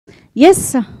Yes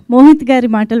Mohit గారి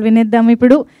మాటలు వినేద్దాం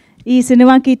ఇప్పుడు. ఈ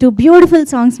సినిమాకి 2 బ్యూటిఫుల్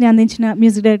సాంగ్స్ని అందించిన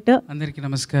మ్యూజిక్ డైరెక్టర్. అందరికీ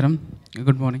నమస్కారం,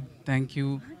 good morning, thank you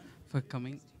for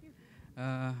coming.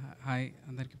 Hi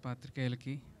అందరికీ,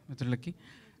 పాత్రికేయులకి, మిత్రులకి.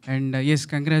 And yes,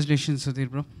 congratulations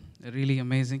Sudheer bro, really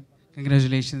amazing,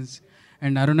 congratulations.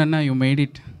 And Arun అన్న, you made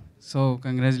it, so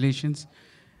congratulations.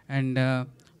 And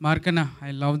Markanna,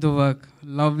 I love the work,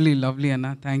 lovely అన్న,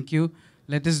 thank you.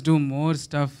 Let us do more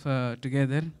stuff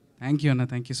together. Thank you Anna,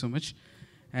 thank you so much.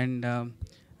 And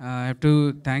I have to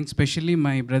thank specially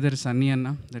my brother Sunny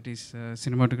Anna, that is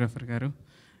cinematographer garu.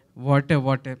 What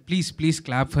a please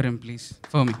clap for him, please,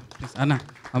 for me please. Anna,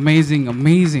 amazing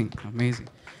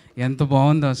ఎంత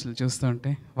బాగుందో అసలు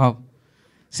చూస్తుంటే, wow.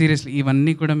 Seriously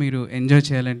ఇవన్నీ కూడా మీరు enjoy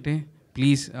చేయాలంటే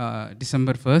please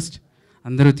December 1st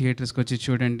అందరూ థియేటర్స్కి వచ్చి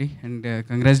చూడండి. And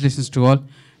congratulations to all.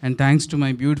 And thanks to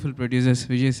my beautiful producers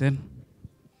Vijay sir,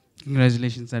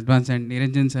 congratulations advance. And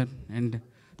Niranjan sir and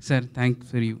sir, thank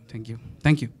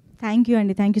you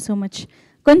అండి, థ్యాంక్ యూ సో మచ్.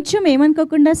 కొంచెం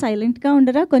ఏమనుకోకుండా సైలెంట్గా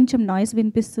ఉండరా, కొంచెం నాయిస్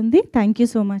వినిపిస్తుంది. Thank you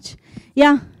so much.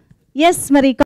 Yeah yes, మరి